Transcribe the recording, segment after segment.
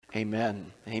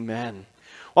Amen. Amen.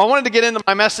 Well, I wanted to get into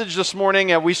my message this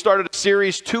morning. We started a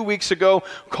series 2 weeks ago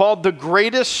called The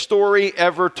Greatest Story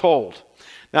Ever Told.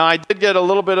 Now, I did get a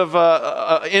little bit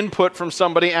of input from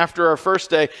somebody after our first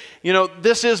day. You know,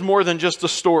 this is more than just a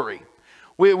story.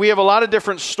 We have a lot of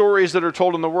different stories that are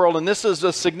told in the world, and this is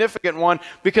a significant one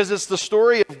because it's the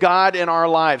story of God in our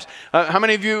lives. How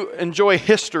many of you enjoy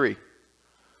history?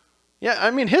 Yeah,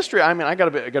 I mean, history, I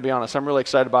gotta be honest, I'm really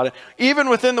excited about it. Even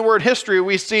within the word history,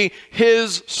 we see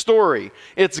His story.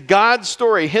 It's God's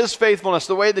story, His faithfulness,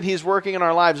 the way that He's working in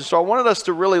our lives. And so I wanted us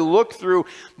to really look through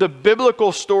the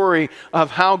biblical story of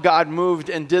how God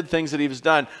moved and did things that He has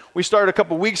done. We started a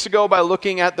couple weeks ago by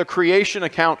looking at the creation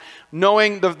account,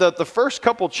 knowing the first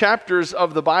couple chapters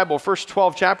of the Bible, first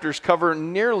 12 chapters, cover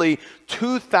nearly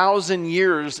 2,000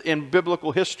 years in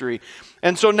biblical history.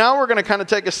 And so now we're going to kind of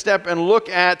take a step and look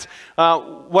at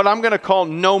what I'm going to call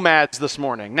nomads this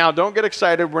morning. Now, don't get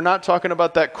excited. We're not talking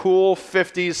about that cool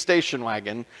 50s station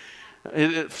wagon.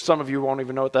 Some of you won't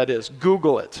even know what that is.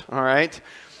 Google it, all right?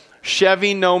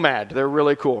 Chevy Nomad. They're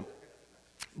really cool.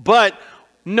 But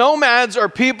nomads are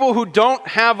people who don't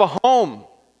have a home.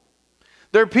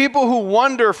 They're people who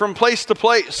wander from place to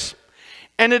place.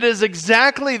 And it is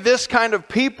exactly this kind of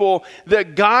people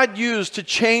that God used to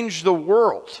change the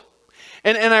world.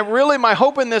 And my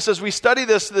hope in this as we study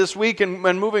this week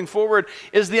and moving forward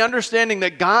is the understanding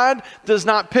that God does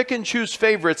not pick and choose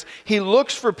favorites. He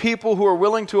looks for people who are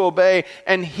willing to obey,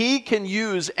 and He can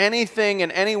use anything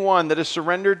and anyone that is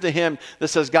surrendered to Him that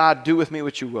says, God, do with me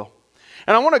what you will.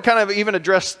 And I want to kind of even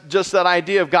address just that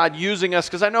idea of God using us,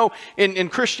 because I know in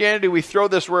Christianity we throw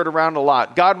this word around a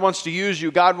lot. God wants to use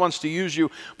you, God wants to use you,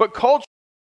 but culture,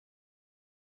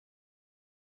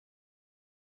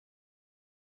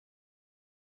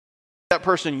 that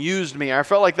person used me. I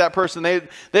felt like that person, they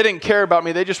didn't care about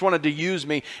me. They just wanted to use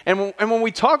me. And when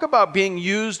we talk about being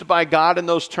used by God in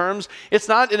those terms, it's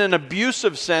not in an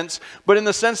abusive sense, but in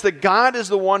the sense that God is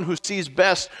the one who sees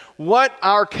best what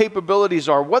our capabilities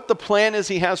are, what the plan is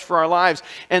He has for our lives,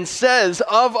 and says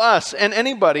of us and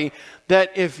anybody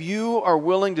that if you are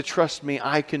willing to trust me,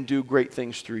 I can do great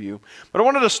things through you. But I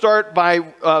wanted to start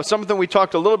by something we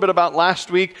talked a little bit about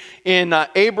last week in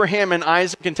Abraham and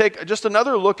Isaac, and take just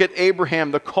another look at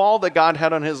Abraham, the call that God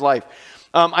had on his life.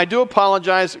 I do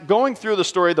apologize. Going through the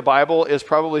story of the Bible is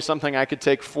probably something I could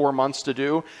take 4 months to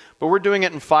do, but we're doing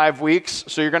it in 5 weeks,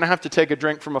 so you're going to have to take a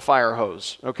drink from a fire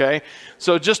hose, okay?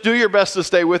 So just do your best to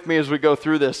stay with me as we go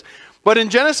through this. But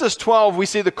in Genesis 12, we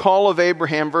see the call of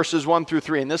Abraham, verses 1 through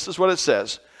 3, and this is what it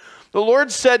says. The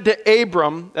Lord said to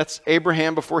Abram, that's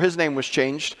Abraham before his name was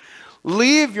changed,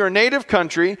 leave your native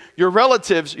country, your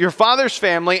relatives, your father's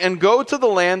family, and go to the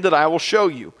land that I will show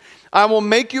you. I will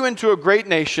make you into a great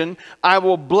nation. I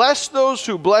will bless those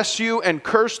who bless you and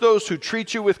curse those who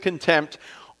treat you with contempt.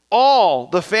 All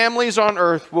the families on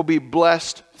earth will be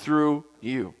blessed through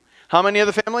you. How many of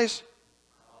the families?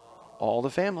 All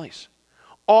the families.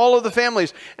 All of the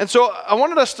families. And so I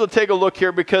wanted us to take a look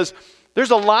here because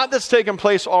there's a lot that's taken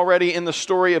place already in the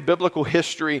story of biblical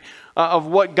history of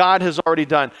what God has already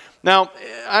done. Now,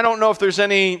 I don't know if there's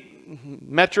any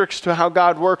metrics to how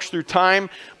God works through time,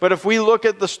 but if we look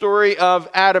at the story of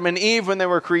Adam and Eve when they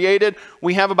were created,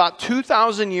 we have about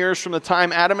 2,000 years from the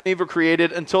time Adam and Eve were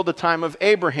created until the time of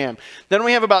Abraham. Then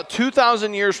we have about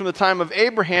 2,000 years from the time of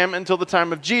Abraham until the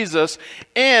time of Jesus,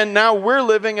 and now we're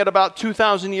living at about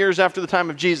 2,000 years after the time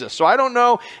of Jesus. So I don't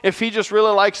know if He just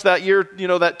really likes that year,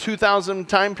 that 2,000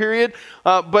 time period,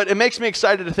 but it makes me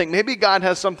excited to think maybe God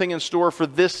has something in store for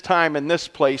this time and this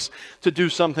place to do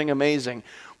something amazing.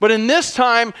 But in this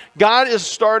time, God is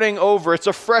starting over. It's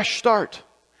a fresh start.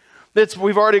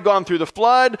 We've already gone through the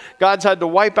flood. God's had to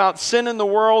wipe out sin in the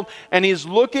world. And He's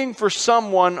looking for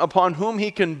someone upon whom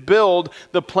He can build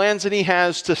the plans that He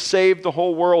has to save the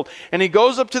whole world. And He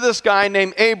goes up to this guy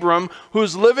named Abram,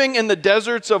 who's living in the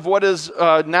deserts of what is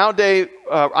nowadays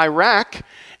Iraq.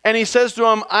 And He says to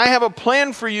him, I have a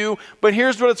plan for you, but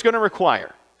here's what it's going to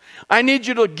require. I need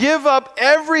you to give up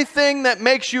everything that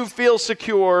makes you feel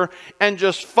secure and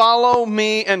just follow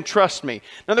me and trust me.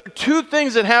 Now, there are two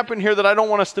things that happen here that I don't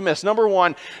want us to miss. Number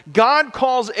one, God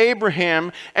calls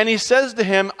Abraham and He says to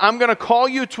him, I'm going to call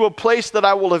you to a place that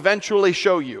I will eventually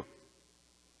show you.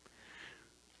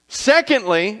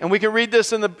 Secondly, and we can read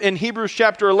this in Hebrews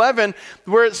chapter 11,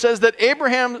 where it says that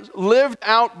Abraham lived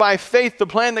out by faith the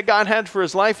plan that God had for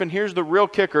his life, and here's the real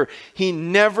kicker. He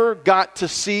never got to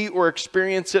see or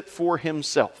experience it for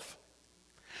himself.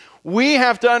 We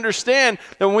have to understand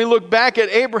that when we look back at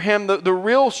Abraham, the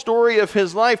real story of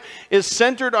his life is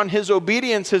centered on his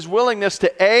obedience, his willingness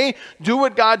to A, do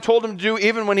what God told him to do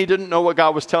even when he didn't know what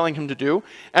God was telling him to do.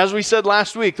 As we said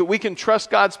last week, that we can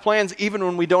trust God's plans even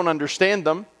when we don't understand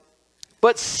them.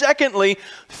 But secondly,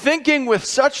 thinking with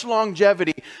such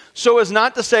longevity so as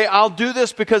not to say, I'll do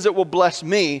this because it will bless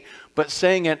me, but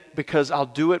saying it because I'll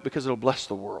do it because it'll bless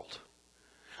the world.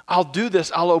 I'll do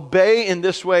this, I'll obey in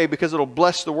this way because it'll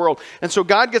bless the world. And so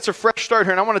God gets a fresh start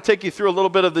here, and I want to take you through a little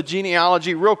bit of the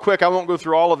genealogy real quick. I won't go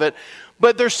through all of it.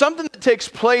 But there's something that takes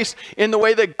place in the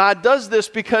way that God does this,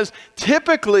 because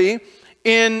typically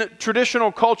in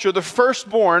traditional culture, the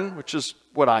firstborn, which is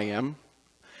what I am,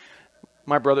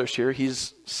 my brother's here,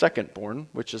 he's secondborn,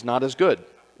 which is not as good.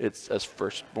 It's as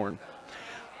firstborn.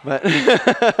 But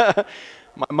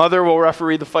my mother will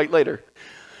referee the fight later.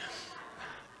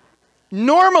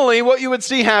 Normally, what you would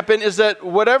see happen is that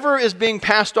whatever is being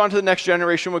passed on to the next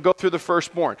generation would go through the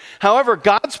firstborn. However,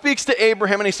 God speaks to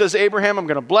Abraham and he says, Abraham, I'm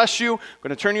going to bless you. I'm going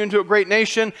to turn you into a great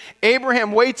nation.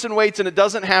 Abraham waits and waits and it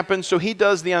doesn't happen, so he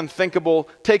does the unthinkable,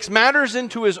 takes matters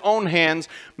into his own hands,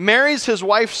 marries his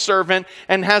wife's servant,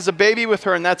 and has a baby with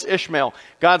her, and that's Ishmael.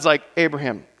 God's like,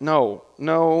 Abraham, no.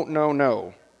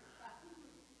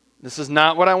 This is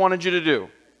not what I wanted you to do.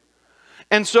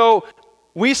 And so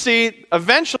we see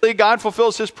eventually God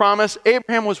fulfills his promise.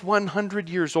 Abraham was 100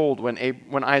 years old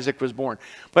when Isaac was born.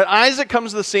 But Isaac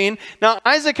comes to the scene. Now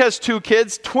Isaac has two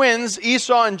kids, twins,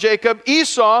 Esau and Jacob.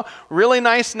 Esau, really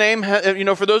nice name.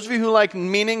 For those of you who like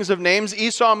meanings of names,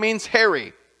 Esau means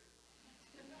hairy.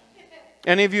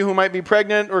 Any of you who might be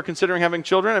pregnant or considering having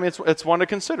children, I mean, it's one to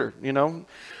consider,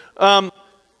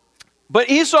 But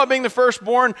Esau being the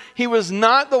firstborn, he was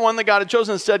not the one that God had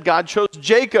chosen. Instead, God chose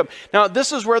Jacob. Now,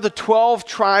 this is where the 12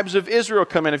 tribes of Israel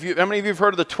come in. How many of you have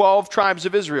heard of the 12 tribes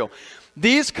of Israel?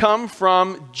 These come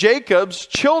from Jacob's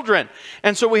children.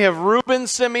 And so we have Reuben,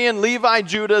 Simeon, Levi,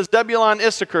 Judah, Zebulun,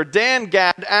 Issachar, Dan,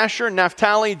 Gad, Asher,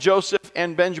 Naphtali, Joseph,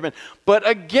 and Benjamin. But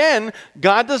again,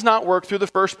 God does not work through the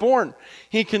firstborn.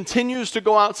 He continues to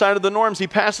go outside of the norms. He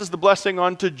passes the blessing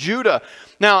on to Judah.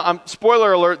 Now,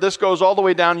 spoiler alert, this goes all the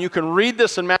way down. You can read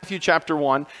this in Matthew chapter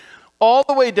 1. All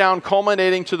the way down,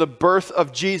 culminating to the birth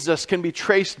of Jesus, can be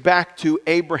traced back to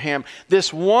Abraham.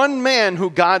 This one man who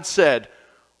God said,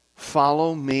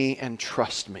 follow me and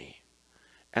trust me,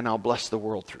 and I'll bless the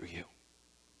world through you.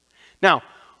 Now,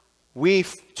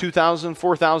 2,000,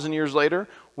 4,000 years later,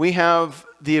 we have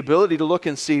the ability to look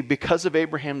and see, because of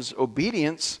Abraham's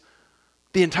obedience,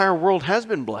 the entire world has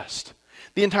been blessed.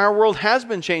 The entire world has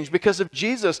been changed because of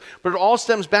Jesus, but it all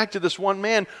stems back to this one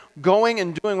man going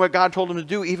and doing what God told him to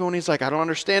do, even when he's like, I don't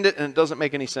understand it, and it doesn't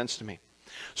make any sense to me.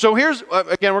 So here's,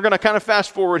 again, we're going to kind of fast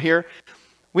forward here.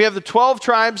 We have the 12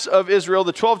 tribes of Israel,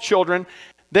 the 12 children.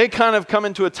 They kind of come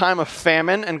into a time of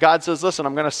famine, and God says, listen,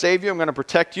 I'm going to save you. I'm going to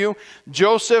protect you.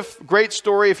 Joseph, great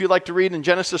story if you'd like to read in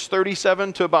Genesis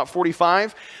 37 to about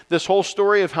 45. This whole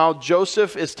story of how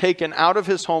Joseph is taken out of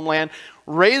his homeland,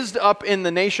 raised up in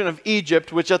the nation of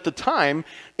Egypt, which at the time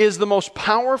is the most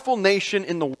powerful nation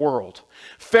in the world.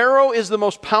 Pharaoh is the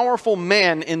most powerful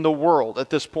man in the world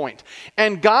at this point.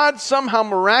 And God somehow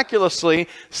miraculously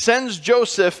sends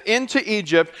Joseph into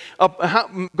Egypt,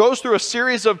 goes through a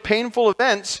series of painful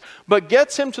events, but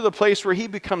gets him to the place where he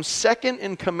becomes second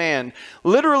in command,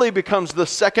 literally becomes the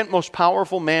second most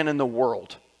powerful man in the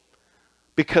world,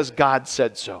 because God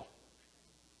said so.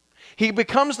 He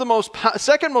becomes the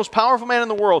second most powerful man in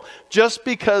the world just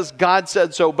because God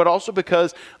said so, but also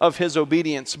because of his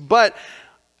obedience. But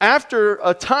after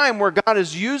a time where God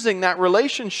is using that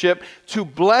relationship to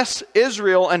bless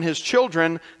Israel and his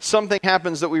children, something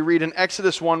happens that we read in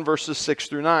Exodus 1, verses 6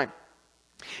 through 9.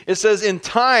 It says, in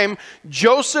time,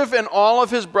 Joseph and all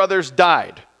of his brothers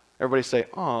died. Everybody say,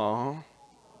 "Aw,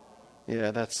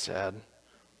 yeah, that's sad."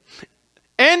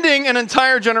 Ending an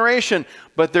entire generation.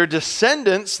 But their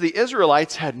descendants, the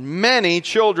Israelites, had many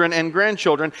children and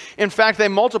grandchildren. In fact, they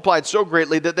multiplied so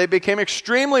greatly that they became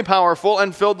extremely powerful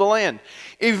and filled the land.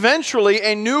 Eventually,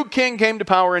 a new king came to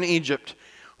power in Egypt,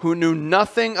 who knew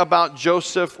nothing about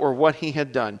Joseph or what he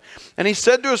had done. And he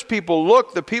said to his people,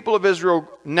 look, the people of Israel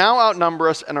now outnumber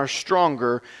us and are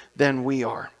stronger than we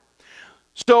are.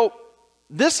 So,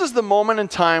 this is the moment in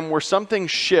time where something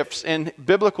shifts in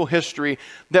biblical history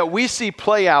that we see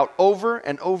play out over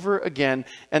and over again,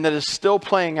 and that is still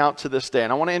playing out to this day.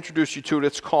 And I want to introduce you to it.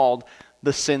 It's called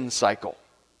the sin cycle.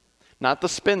 Not the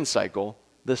spin cycle,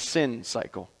 the sin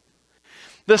cycle.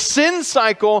 The sin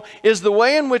cycle is the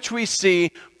way in which we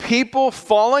see people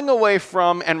falling away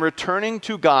from and returning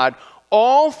to God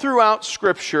all throughout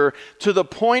Scripture to the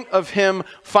point of him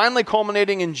finally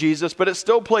culminating in Jesus, but it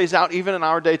still plays out even in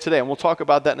our day today, and we'll talk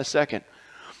about that in a second.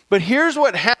 But here's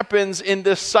what happens in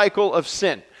this cycle of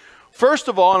sin. First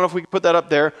of all, I don't know if we can put that up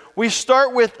there, we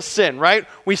start with sin, right?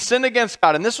 We sin against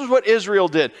God, and this is what Israel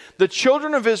did. The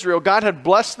children of Israel, God had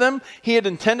blessed them. He had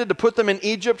intended to put them in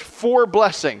Egypt for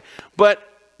blessing. But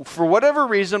for whatever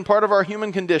reason, part of our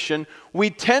human condition, we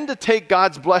tend to take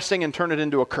God's blessing and turn it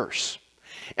into a curse.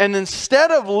 And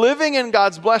instead of living in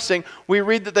God's blessing, we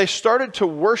read that they started to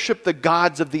worship the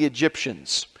gods of the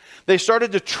Egyptians. They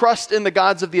started to trust in the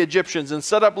gods of the Egyptians and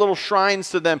set up little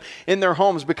shrines to them in their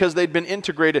homes because they'd been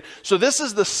integrated. So this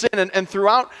is the sin, and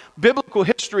throughout biblical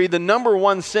history, the number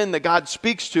one sin that God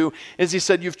speaks to is he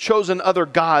said, you've chosen other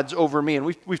gods over me. And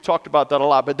we've talked about that a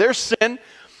lot. But there's sin,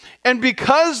 and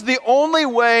because the only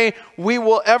way we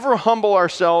will ever humble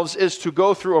ourselves is to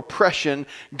go through oppression,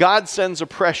 God sends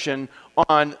oppression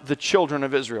on the children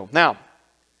of Israel. Now,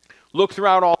 look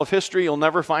throughout all of history, you'll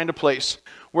never find a place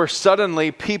where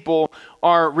suddenly people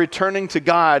are returning to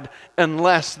God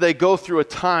unless they go through a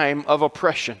time of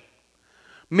oppression.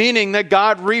 Meaning that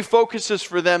God refocuses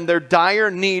for them their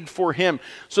dire need for Him.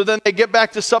 So then they get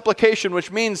back to supplication, which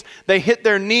means they hit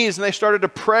their knees and they started to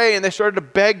pray and they started to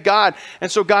beg God. And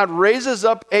so God raises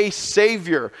up a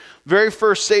Savior. Very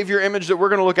first Savior image that we're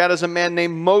going to look at is a man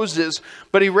named Moses.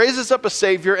 But He raises up a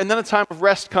Savior, and then a time of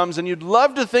rest comes. And you'd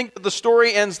love to think that the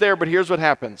story ends there, but here's what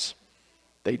happens.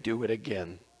 They do it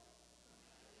again.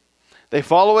 They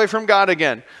fall away from God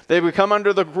again. They become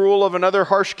under the rule of another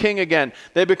harsh king again.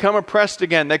 They become oppressed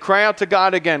again. They cry out to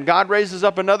God again. God raises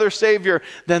up another Savior.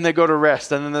 Then they go to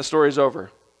rest, and then the story's over.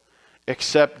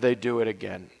 Except they do it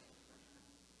again.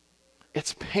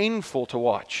 It's painful to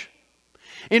watch.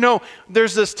 You know,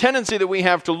 there's this tendency that we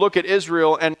have to look at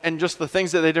Israel and just the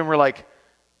things that they did, and we're like,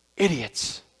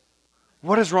 idiots.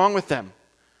 What is wrong with them?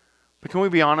 But can we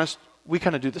be honest? We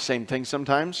kind of do the same thing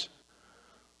sometimes.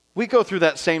 We go through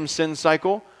that same sin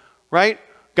cycle, right?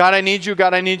 God, I need you.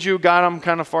 God, I need you. God, I'm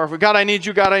kind of far from. God, I need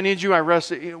you. God, I need you. I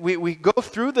rest. We go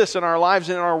through this in our lives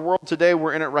and in our world today.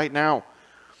 We're in it right now.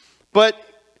 But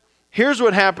here's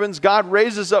what happens. God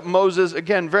raises up Moses.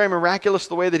 Again, very miraculous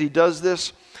the way that He does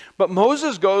this. But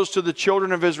Moses goes to the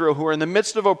children of Israel who are in the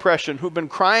midst of oppression, who've been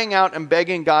crying out and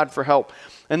begging God for help.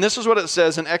 And this is what it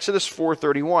says in Exodus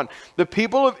 4:31. The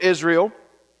people of Israel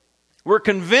were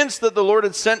convinced that the Lord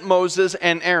had sent Moses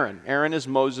and Aaron. Aaron is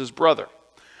Moses' brother.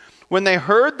 When they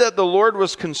heard that the Lord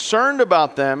was concerned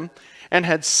about them and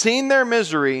had seen their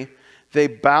misery, they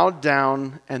bowed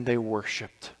down and they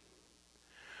worshiped.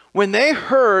 When they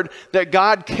heard that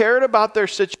God cared about their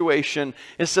situation,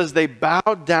 it says they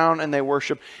bowed down and they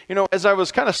worshiped. You know, as I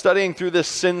was kind of studying through this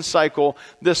sin cycle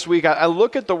this week, I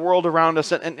look at the world around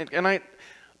us and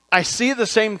I see the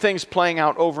same things playing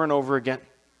out over and over again.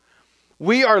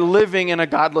 We are living in a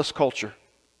godless culture.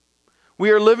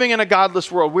 We are living in a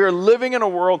godless world. We are living in a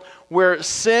world where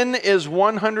sin is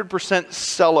 100%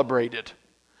 celebrated.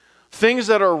 Things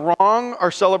that are wrong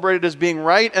are celebrated as being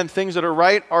right, and things that are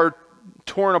right are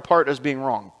torn apart as being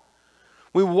wrong.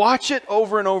 We watch it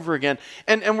over and over again,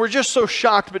 and we're just so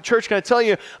shocked. But church, can I tell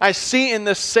you, I see in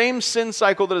this same sin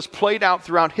cycle that has played out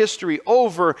throughout history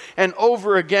over and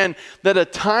over again that a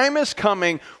time is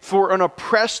coming for an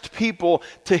oppressed people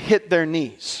to hit their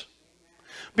knees.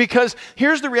 Because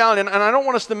here's the reality, and I don't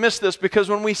want us to miss this, because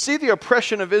when we see the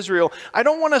oppression of Israel, I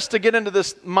don't want us to get into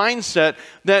this mindset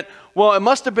that, well, it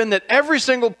must have been that every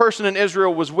single person in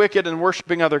Israel was wicked and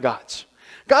worshiping other gods.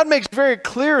 God makes very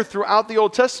clear throughout the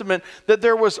Old Testament that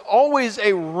there was always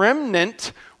a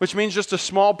remnant, which means just a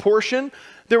small portion.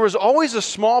 There was always a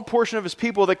small portion of His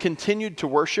people that continued to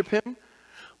worship Him.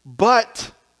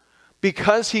 But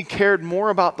because He cared more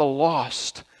about the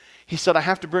lost, He said, I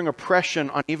have to bring oppression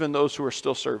on even those who are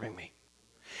still serving me.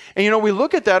 And, you know, we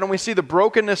look at that and we see the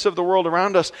brokenness of the world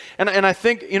around us. And I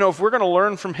think, you know, if we're going to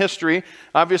learn from history,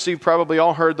 obviously you've probably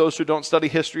all heard those who don't study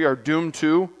history are doomed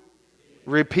to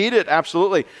repeat it.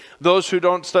 Absolutely. Those who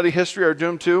don't study history are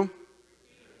doomed to.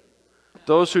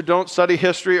 Those who don't study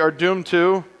history are doomed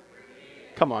to.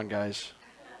 Come on, guys.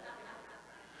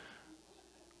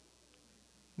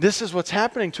 This is what's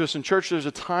happening to us in church. There's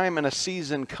a time and a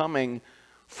season coming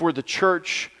for the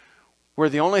church where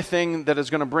the only thing that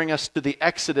is going to bring us to the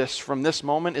exodus from this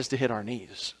moment is to hit our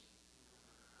knees.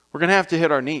 We're going to have to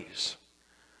hit our knees.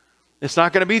 It's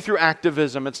not going to be through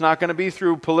activism. It's not going to be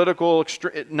through political,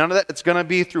 none of that. It's going to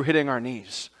be through hitting our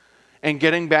knees and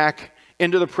getting back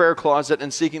into the prayer closet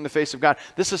and seeking the face of God.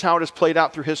 This is how it has played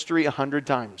out through history 100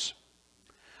 times.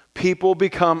 People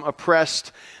become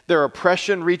oppressed. Their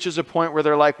oppression reaches a point where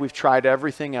they're like, we've tried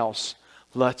everything else.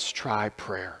 Let's try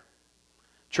prayer.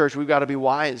 Church, we've got to be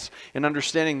wise in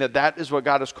understanding that that is what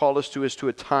God has called us to, is to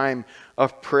a time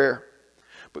of prayer.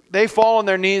 But they fall on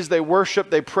their knees, they worship,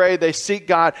 they pray, they seek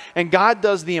God, and God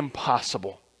does the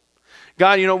impossible.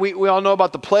 God, we all know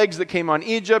about the plagues that came on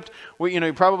Egypt.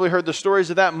 You probably heard the stories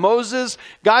of that.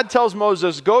 God tells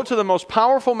Moses, go to the most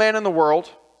powerful man in the world,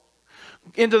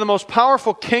 into the most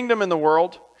powerful kingdom in the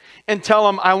world, and tell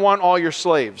him, I want all your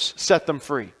slaves. Set them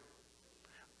free.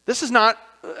 This is not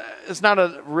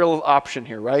a real option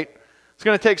here, right? It's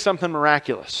going to take something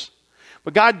miraculous.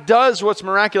 But God does what's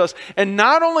miraculous. And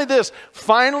not only this,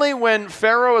 finally when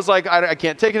Pharaoh is like, I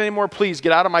can't take it anymore, please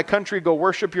get out of my country, go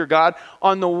worship your God.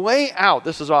 On the way out,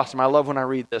 this is awesome, I love when I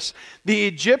read this. The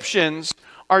Egyptians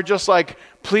are just like,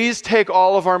 please take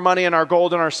all of our money and our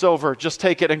gold and our silver, just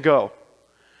take it and go.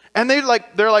 And they're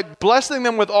like blessing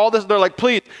them with all this. They're like,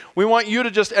 please, we want you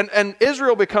to just, and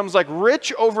Israel becomes like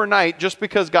rich overnight just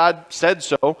because God said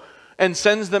so, and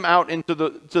sends them out into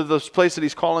this place that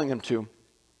he's calling them to.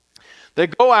 They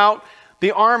go out,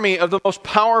 the army of the most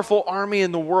powerful army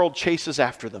in the world chases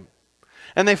after them.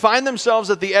 And they find themselves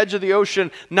at the edge of the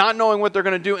ocean, not knowing what they're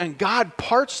going to do. And God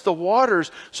parts the waters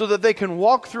so that they can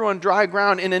walk through on dry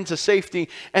ground and into safety,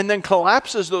 and then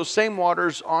collapses those same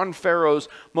waters on Pharaoh's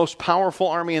most powerful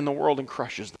army in the world and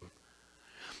crushes them.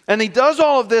 And he does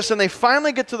all of this, and they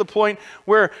finally get to the point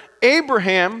where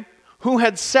Abraham, who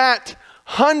had sat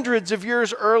hundreds of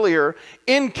years earlier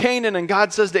in Canaan, and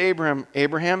God says to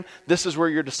Abraham, this is where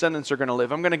your descendants are going to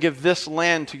live. I'm going to give this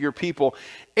land to your people.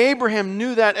 Abraham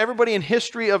knew that. Everybody in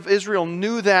history of Israel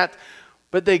knew that.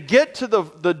 But they get to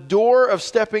the door of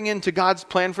stepping into God's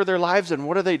plan for their lives, and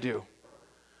what do?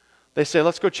 They say,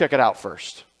 let's go check it out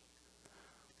first.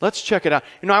 Let's check it out.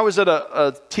 I was at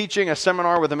a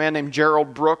seminar with a man named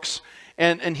Gerald Brooks,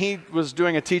 and he was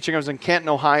doing a teaching. I was in Canton,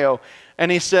 Ohio.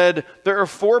 And he said, there are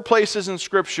 4 places in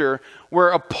Scripture where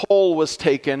a poll was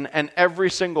taken, and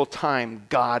every single time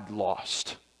God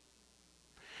lost.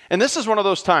 And this is one of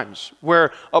those times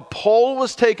where a poll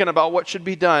was taken about what should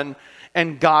be done,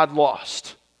 and God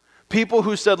lost. People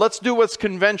who said, let's do what's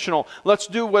conventional. Let's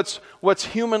do what's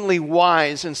humanly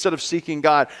wise instead of seeking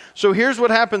God. So here's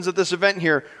what happens at this event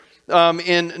here.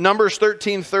 In Numbers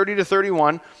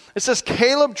 13:30-31, it says,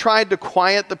 Caleb tried to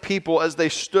quiet the people as they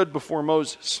stood before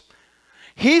Moses.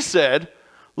 He said,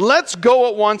 let's go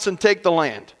at once and take the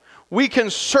land. We can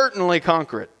certainly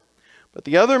conquer it. But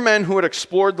the other men who had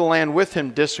explored the land with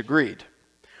him disagreed.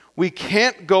 We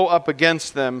can't go up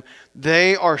against them.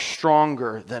 They are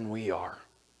stronger than we are.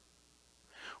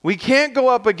 We can't go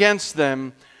up against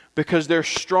them because they're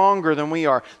stronger than we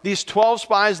are. These 12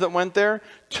 spies that went there,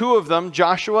 2 of them,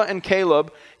 Joshua and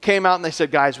Caleb, came out and they said,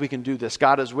 guys, we can do this.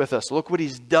 God is with us. Look what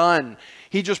he's done.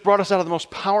 He just brought us out of the most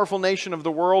powerful nation of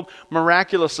the world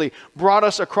miraculously, brought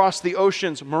us across the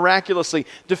oceans miraculously,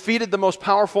 defeated the most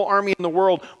powerful army in the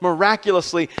world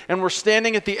miraculously, and we're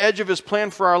standing at the edge of his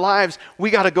plan for our lives. We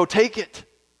got to go take it.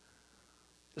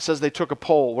 It says they took a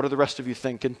poll. What do the rest of you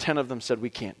think? And 10 of them said, we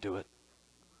can't do it.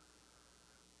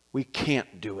 We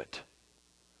can't do it.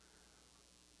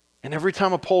 And every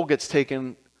time a poll gets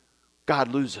taken, God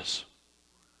loses.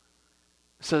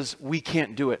 It says we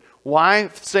can't do it. Why?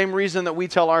 Same reason that we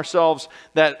tell ourselves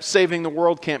that saving the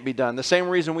world can't be done. The same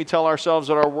reason we tell ourselves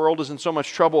that our world is in so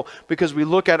much trouble, because we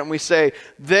look at it and we say,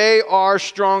 they are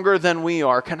stronger than we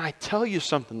are. Can I tell you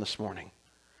something this morning?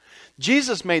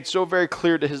 Jesus made so very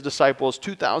clear to his disciples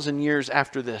 2,000 years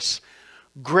after this,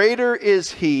 greater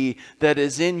is he that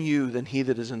is in you than he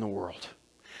that is in the world.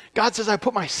 God says, I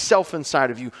put myself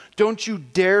inside of you. Don't you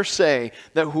dare say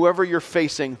that whoever you're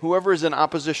facing, whoever is in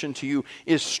opposition to you,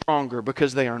 is stronger,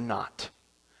 because they are not.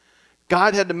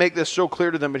 God had to make this so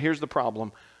clear to them, but here's the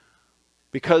problem.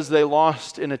 Because they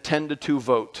lost in a 10-2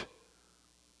 vote,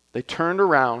 they turned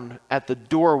around at the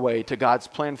doorway to God's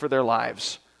plan for their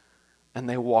lives, and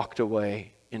they walked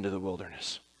away into the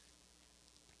wilderness.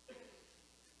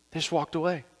 They just walked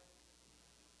away.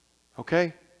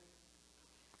 Okay?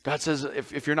 God says,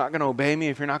 if you're not going to obey me,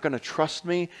 if you're not going to trust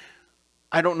me,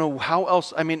 I don't know how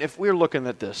else. I mean, if we're looking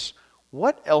at this,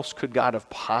 what else could God have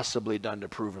possibly done to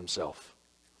prove himself?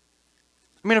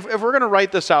 I mean, if we're going to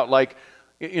write this out like,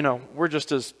 we're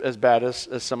just as bad as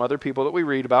some other people that we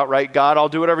read about, right? God, I'll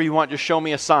do whatever you want, just show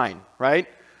me a sign, right?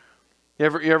 You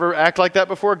ever act like that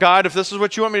before? God, if this is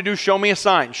what you want me to do, show me a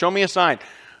sign. Show me a sign.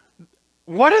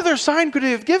 What other sign could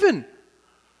he have given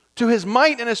to his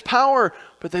might and his power?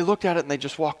 But they looked at it and they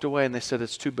just walked away and they said,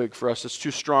 it's too big for us. It's too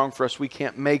strong for us. We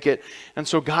can't make it. And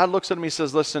so God looks at me and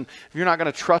says, listen, if you're not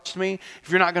going to trust me, if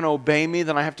you're not going to obey me,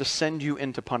 then I have to send you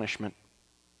into punishment.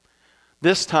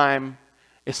 This time,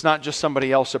 it's not just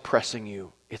somebody else oppressing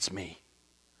you. It's me.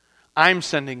 I'm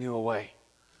sending you away.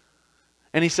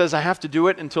 And he says, I have to do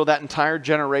it until that entire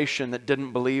generation that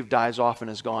didn't believe dies off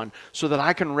and is gone, so that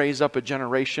I can raise up a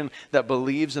generation that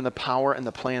believes in the power and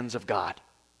the plans of God.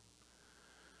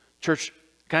 Church,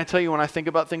 can I tell you, when I think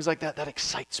about things like that, that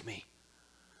excites me.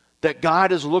 That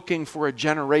God is looking for a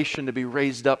generation to be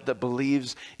raised up that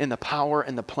believes in the power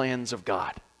and the plans of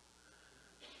God.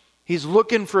 He's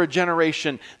looking for a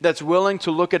generation that's willing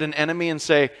to look at an enemy and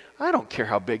say, I don't care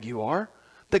how big you are.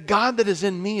 The God that is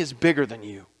in me is bigger than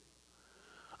you.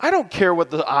 I don't care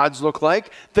what the odds look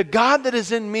like. The God that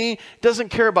is in me doesn't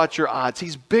care about your odds.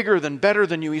 He's bigger than, better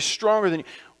than you. He's stronger than you.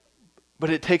 But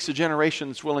it takes a generation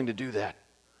that's willing to do that.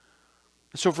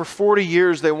 So for 40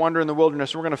 years they wander in the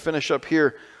wilderness. We're going to finish up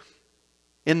here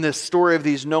in this story of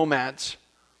these nomads.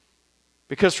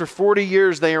 Because for 40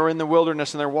 years they are in the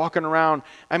wilderness and they're walking around.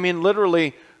 I mean,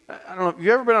 literally, I don't know, have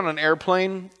you ever been on an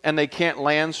airplane and they can't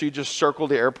land, so you just circle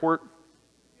the airport?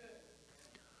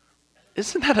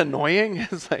 Isn't that annoying?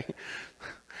 It's like,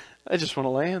 I just want to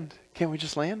land. Can't we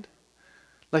just land?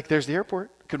 Like, there's the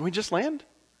airport. Couldn't we just land?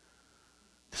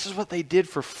 This is what they did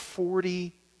for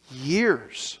 40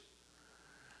 years.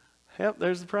 Yep,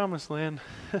 there's the promised land.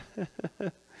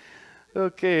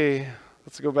 Okay,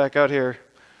 let's go back out here.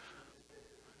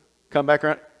 Come back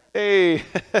around. Hey,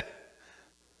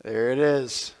 there it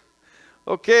is.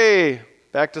 Okay,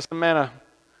 back to some manna.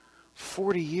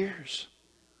 40 years.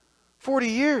 40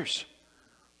 years.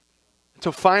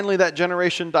 Until finally that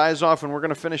generation dies off, and we're going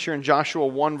to finish here in Joshua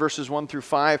 1, verses 1 through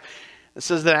 5. It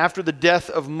says that after the death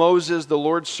of Moses, the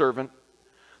Lord's servant,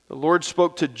 the Lord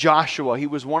spoke to Joshua. He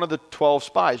was one of the 12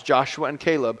 spies, Joshua and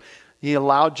Caleb. He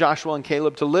allowed Joshua and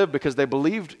Caleb to live because they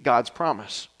believed God's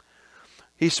promise.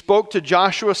 He spoke to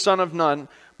Joshua, son of Nun,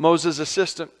 Moses'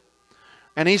 assistant.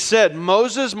 And he said,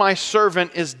 Moses, my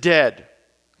servant, is dead.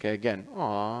 Okay, again,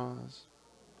 aw,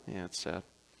 yeah, it's sad.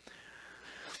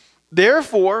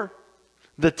 Therefore,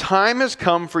 the time has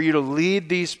come for you to lead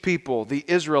these people, the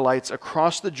Israelites,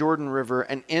 across the Jordan River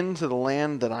and into the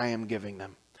land that I am giving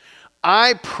them.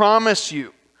 I promise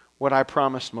you what I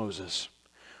promised Moses.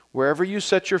 Wherever you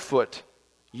set your foot,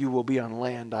 you will be on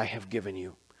land I have given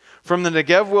you. From the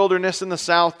Negev wilderness in the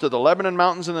south to the Lebanon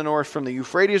mountains in the north, from the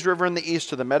Euphrates River in the east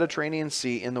to the Mediterranean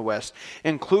Sea in the west,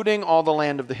 including all the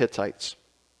land of the Hittites.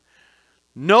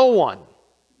 No one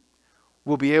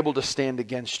will be able to stand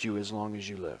against you as long as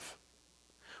you live.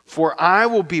 For I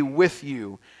will be with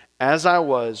you as I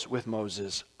was with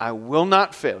Moses. I will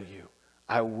not fail you.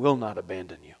 I will not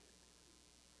abandon you.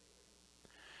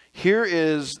 Here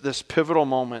is this pivotal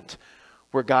moment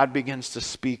where God begins to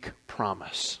speak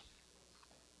promise.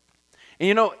 And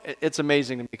you know, it's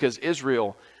amazing because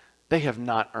Israel, they have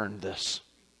not earned this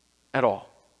at all.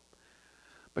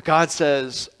 But God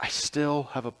says, I still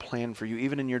have a plan for you.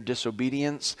 Even in your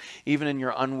disobedience, even in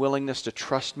your unwillingness to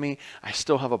trust me, I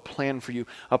still have a plan for you.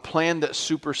 A plan that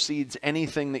supersedes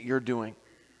anything that you're doing.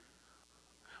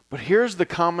 But here's the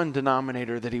common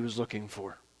denominator that he was looking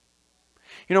for.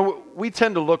 You know, we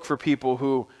tend to look for people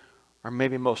who are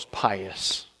maybe most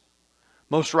pious,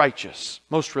 most righteous,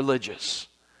 most religious,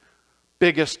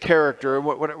 biggest character,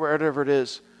 whatever it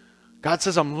is. God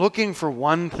says, I'm looking for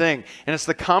one thing. And it's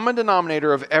the common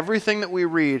denominator of everything that we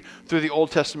read through the Old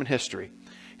Testament history.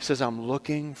 He says, I'm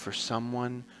looking for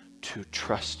someone to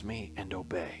trust me and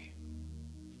obey.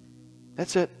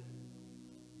 That's it.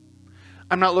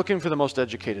 I'm not looking for the most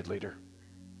educated leader.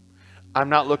 I'm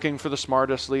not looking for the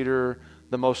smartest leader,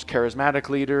 the most charismatic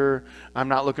leader. I'm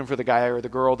not looking for the guy or the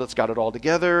girl that's got it all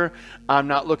together. I'm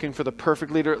not looking for the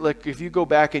perfect leader. Like, if you go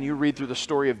back and you read through the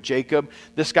story of Jacob,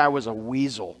 this guy was a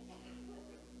weasel.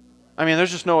 I mean,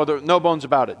 there's just no bones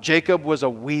about it. Jacob was a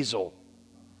weasel.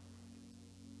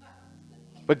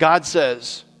 But God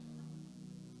says,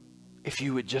 if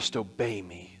you would just obey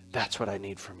me, that's what I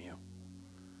need from you.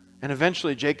 And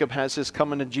eventually Jacob has his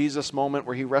coming to Jesus moment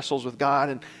where he wrestles with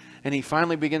God and he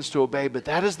finally begins to obey. But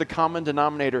that is the common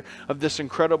denominator of this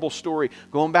incredible story.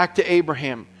 Going back to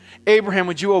Abraham. Abraham,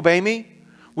 would you obey me?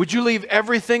 Would you leave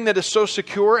everything that is so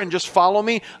secure and just follow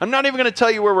me? I'm not even going to tell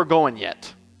you where we're going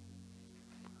yet.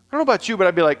 I don't know about you, but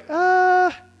I'd be like,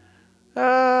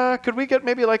 could we get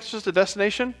maybe like just a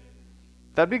destination?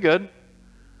 That'd be good.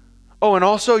 Oh, and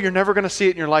also you're never going to see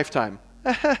it in your lifetime.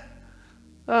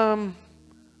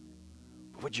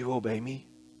 Would you obey me?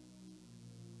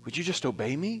 Would you just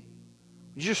obey me?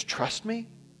 Would you just trust me?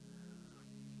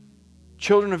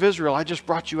 Children of Israel, I just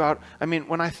brought you out. I mean,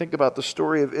 when I think about the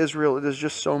story of Israel, it is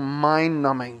just so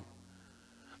mind-numbing.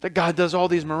 that God does all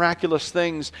these miraculous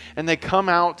things, and they come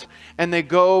out and they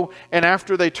go, and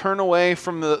after they turn away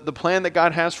from the plan that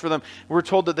God has for them, we're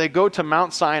told that they go to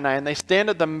Mount Sinai and they stand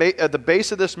at the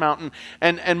base of this mountain,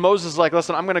 and Moses is like,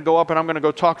 listen, I'm going to go up and I'm going to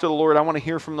go talk to the Lord. I want to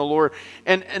hear from the Lord.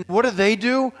 And what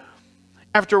do?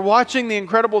 After watching the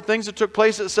incredible things that took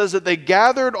place, it says that they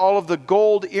gathered all of the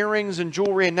gold earrings and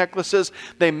jewelry and necklaces.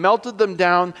 They melted them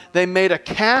down. They made a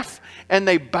calf and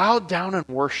they bowed down and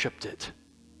worshiped it.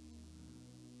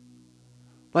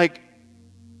 Like,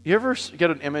 you ever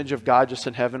get an image of God just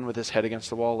in heaven with his head against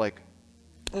the wall like,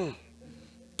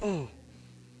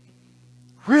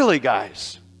 Really,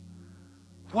 guys?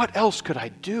 What else could I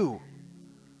do?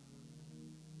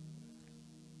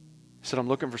 He said, I'm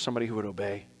looking for somebody who would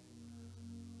obey.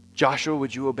 Joshua,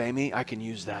 would you obey me? I can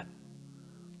use that.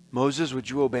 Moses, would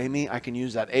you obey me? I can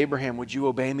use that. Abraham, would you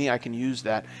obey me? I can use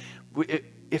that.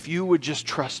 If you would just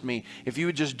trust me, if you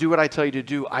would just do what I tell you to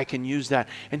do, I can use that.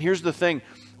 And here's the thing.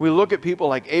 We look at people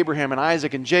like Abraham and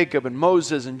Isaac and Jacob and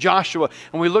Moses and Joshua,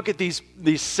 and we look at these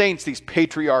saints, these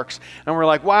patriarchs, and we're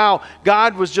like, wow,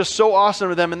 God was just so awesome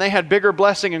to them, and they had bigger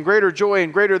blessing and greater joy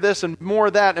and greater this and more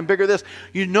that and bigger this.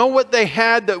 You know what they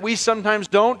had that we sometimes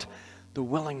don't? The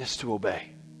willingness to obey.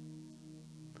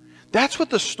 That's what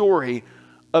the story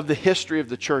of the history of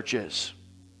the church is.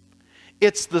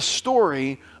 It's the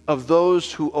story of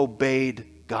those who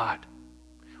obeyed God.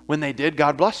 When they did,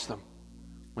 God blessed them.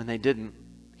 When they didn't,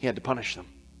 he had to punish them.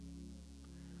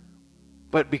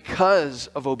 But because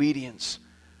of obedience,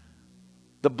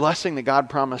 the blessing that God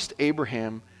promised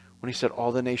Abraham when he said,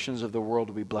 all the nations of the world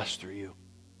will be blessed through you.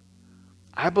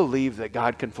 I believe that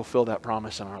God can fulfill that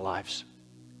promise in our lives.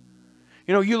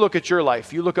 You know, you look at your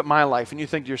life, you look at my life, and you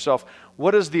think to yourself,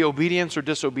 what does the obedience or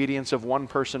disobedience of one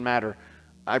person matter?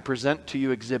 I present to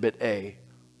you Exhibit A,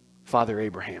 Father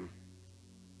Abraham.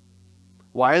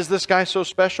 Why is this guy so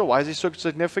special? Why is he so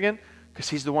significant? Because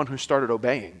he's the one who started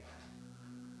obeying.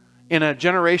 In a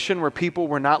generation where people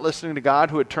were not listening to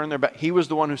God, who had turned their back, he was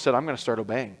the one who said, I'm going to start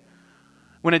obeying.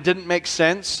 When it didn't make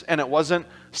sense and it wasn't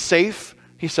safe,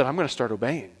 he said, I'm going to start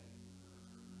obeying.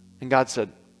 And God said,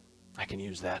 I can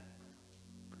use that.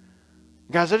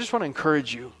 Guys, I just want to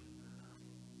encourage you.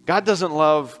 God doesn't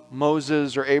love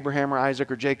Moses or Abraham or Isaac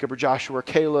or Jacob or Joshua or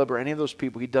Caleb or any of those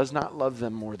people. He does not love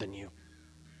them more than you.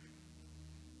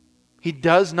 He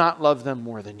does not love them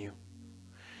more than you.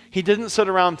 He didn't sit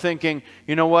around thinking,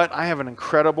 you know what, I have an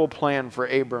incredible plan for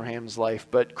Abraham's life,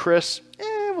 but Chris,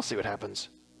 we'll see what happens.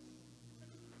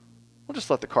 We'll just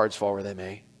let the cards fall where they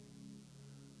may.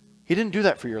 He didn't do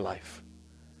that for your life.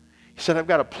 He said, I've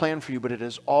got a plan for you, but it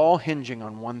is all hinging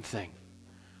on one thing.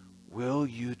 Will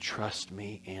you trust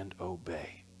me and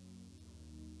obey?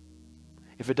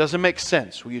 If it doesn't make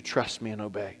sense, will you trust me and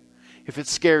obey? If it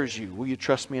scares you, will you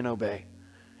trust me and obey?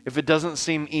 If it doesn't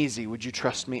seem easy, would you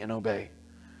trust me and obey?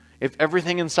 If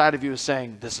everything inside of you is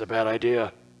saying, this is a bad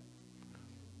idea,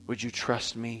 would you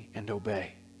trust me and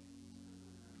obey?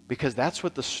 Because that's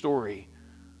what the story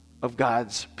of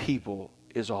God's people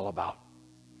is all about.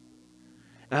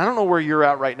 And I don't know where you're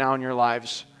at right now in your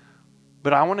lives,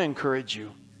 but I want to encourage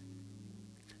you.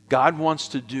 God wants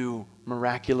to do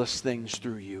miraculous things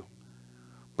through you,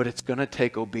 but it's going to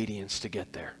take obedience to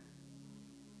get there.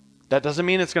 That doesn't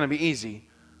mean it's going to be easy,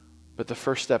 but the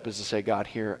first step is to say, God,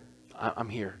 here, I'm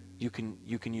here. You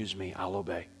can use me. I'll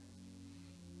obey.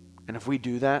 And if we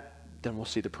do that, then we'll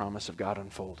see the promise of God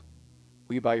unfold.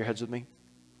 Will you bow your heads with me?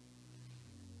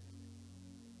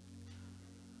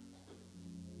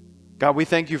 God, we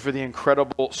thank you for the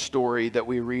incredible story that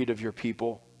we read of your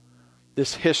people.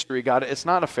 This history, God, it's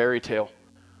not a fairy tale.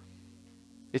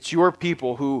 It's your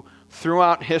people who,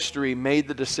 throughout history, made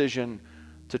the decision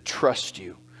to trust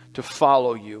you, to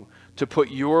follow you, to put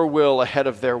your will ahead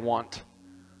of their want.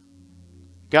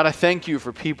 God, I thank you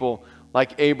for people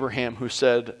like Abraham who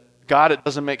said, God, it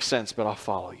doesn't make sense, but I'll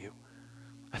follow you.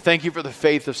 I thank you for the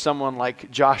faith of someone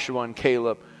like Joshua and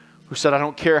Caleb who said, I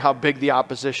don't care how big the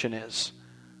opposition is.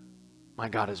 My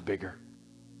God is bigger.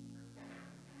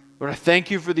 Lord, I thank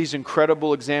you for these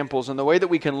incredible examples and the way that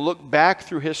we can look back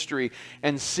through history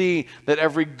and see that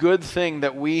every good thing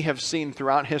that we have seen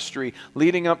throughout history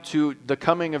leading up to the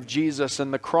coming of Jesus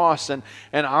and the cross and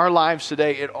our lives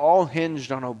today, it all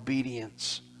hinged on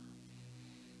obedience.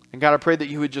 And God, I pray that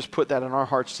you would just put that in our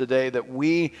hearts today, that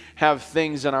we have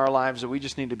things in our lives that we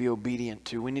just need to be obedient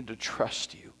to. We need to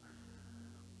trust you.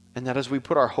 And that as we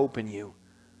put our hope in you,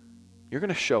 you're going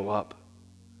to show up.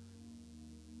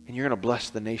 And you're going to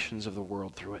bless the nations of the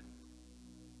world through it.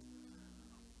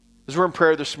 As we're in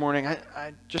prayer this morning,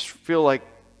 I just feel like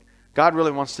God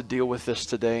really wants to deal with this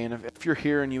today. And if you're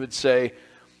here and you would say,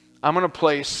 I'm going to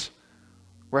place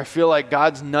where I feel like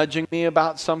God's nudging me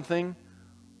about something,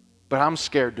 but I'm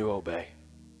scared to obey.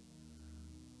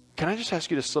 Can I just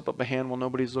ask you to slip up a hand while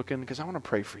nobody's looking? Because I want to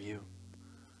pray for you.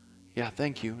 Yeah,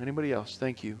 thank you. Anybody else?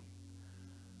 Thank you.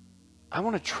 I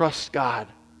want to trust God.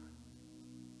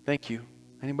 Thank you.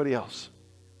 Anybody else?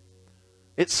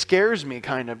 It scares me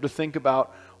kind of to think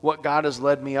about what God has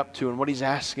led me up to and what He's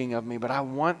asking of me, but I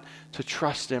want to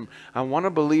trust Him. I want to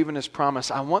believe in His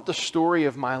promise. I want the story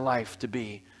of my life to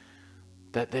be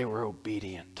that they were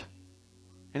obedient.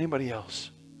 Anybody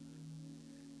else?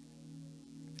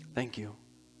 Thank you.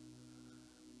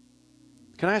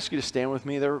 Can I ask you to stand with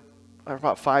me? There are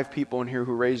about 5 people in here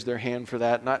who raised their hand for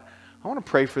that, and I want to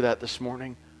pray for that this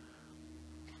morning.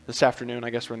 This afternoon,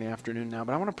 I guess we're in the afternoon now,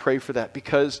 but I want to pray for that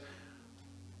because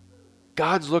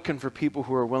God's looking for people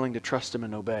who are willing to trust Him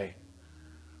and obey.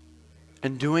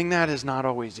 And doing that is not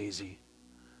always easy.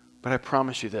 But I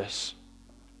promise you this,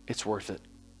 it's worth it.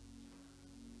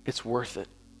 It's worth it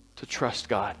to trust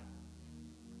God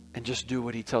and just do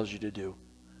what He tells you to do.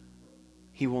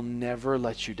 He will never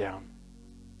let you down.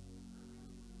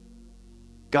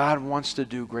 God wants to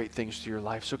do great things to your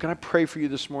life. So can I pray for you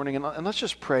this morning? And let's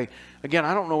just pray. Again,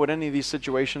 I don't know what any of these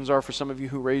situations are for some of you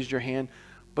who raised your hand,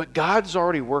 but God's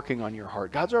already working on your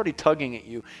heart. God's already tugging at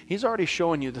you. He's already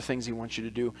showing you the things He wants you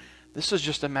to do. This is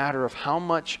just a matter of how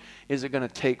much is it going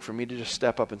to take for me to just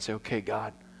step up and say, okay,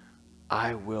 God,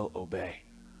 I will obey.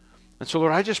 And so,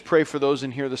 Lord, I just pray for those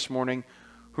in here this morning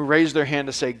who raised their hand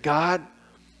to say, God,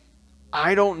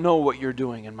 I don't know what you're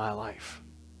doing in my life.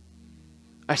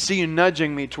 I see you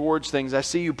nudging me towards things. I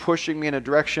see you pushing me in a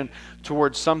direction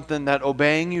towards something that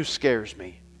obeying you scares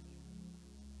me.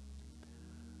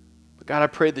 But God, I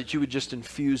pray that you would just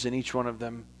infuse in each one of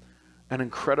them an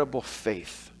incredible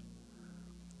faith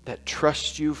that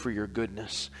trusts you for your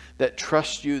goodness, that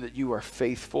trusts you that you are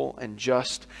faithful and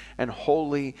just and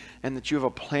holy, and that you have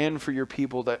a plan for your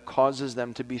people that causes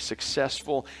them to be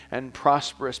successful and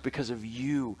prosperous because of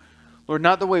you. Lord,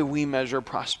 not the way we measure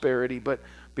prosperity, but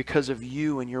because of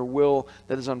you and your will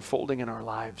that is unfolding in our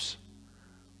lives.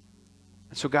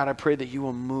 And so, God, I pray that you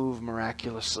will move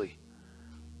miraculously.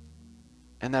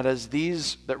 And that as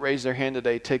these that raise their hand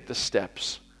today take the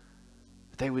steps,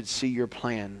 that they would see your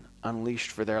plan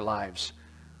unleashed for their lives.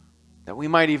 That we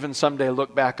might even someday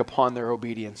look back upon their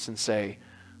obedience and say,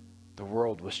 the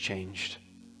world was changed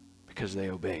because they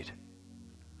obeyed.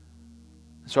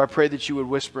 So I pray that you would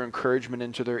whisper encouragement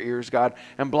into their ears, God,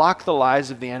 and block the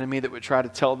lies of the enemy that would try to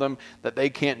tell them that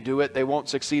they can't do it, they won't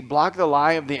succeed. Block the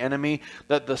lie of the enemy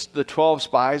that the 12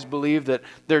 spies believe that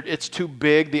it's too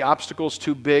big, the obstacle's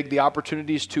too big, the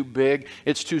opportunity's too big,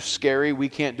 it's too scary, we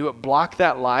can't do it. Block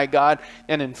that lie, God,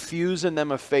 and infuse in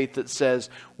them a faith that says,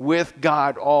 with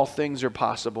God, all things are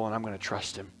possible, and I'm going to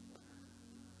trust Him.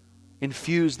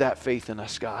 Infuse that faith in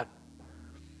us, God.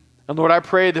 And Lord, I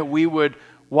pray that we would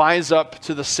wise up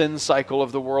to the sin cycle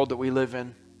of the world that we live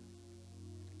in.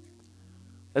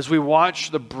 As we watch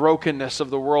the brokenness of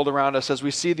the world around us, as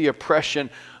we see the oppression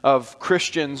of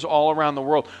Christians all around the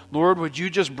world, Lord, would you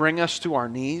just bring us to our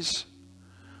knees?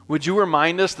 Would you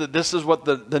remind us that this is what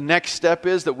the next step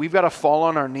is, that we've got to fall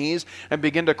on our knees and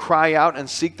begin to cry out and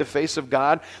seek the face of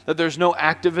God, that there's no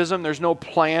activism, there's no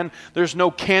plan, there's no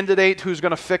candidate who's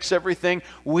going to fix everything.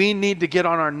 We need to get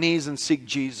on our knees and seek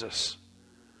Jesus.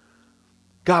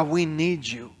 God, we need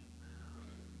you.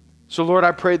 So Lord,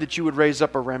 I pray that you would raise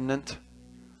up a remnant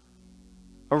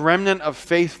of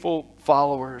faithful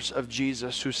followers of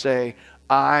Jesus who say,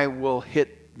 I will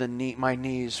hit my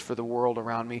knees for the world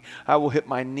around me. I will hit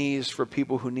my knees for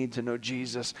people who need to know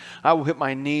Jesus. I will hit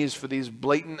my knees for these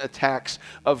blatant attacks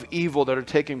of evil that are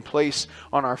taking place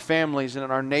on our families and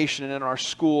in our nation and in our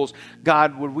schools.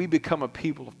 God, would we become a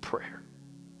people of prayer?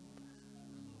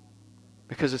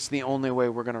 Because it's the only way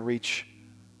we're going to reach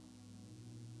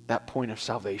that point of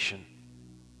salvation.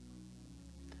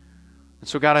 And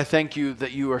so, God, I thank you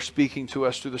that you are speaking to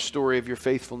us through the story of your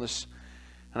faithfulness.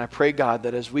 And I pray, God,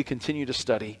 that as we continue to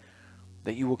study,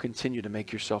 that you will continue to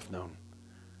make yourself known.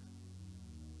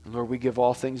 And Lord, we give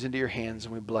all things into your hands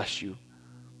and we bless you.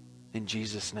 In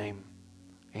Jesus' name,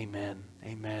 amen.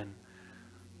 Amen.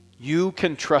 You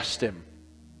can trust him.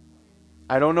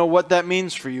 I don't know what that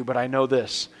means for you, but I know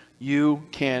this. You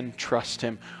can trust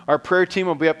him. Our prayer team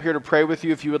will be up here to pray with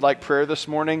you if you would like prayer this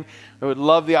morning. I would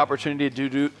love the opportunity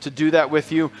to do that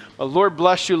with you. Lord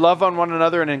bless you. Love on one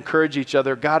another and encourage each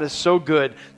other. God is so good.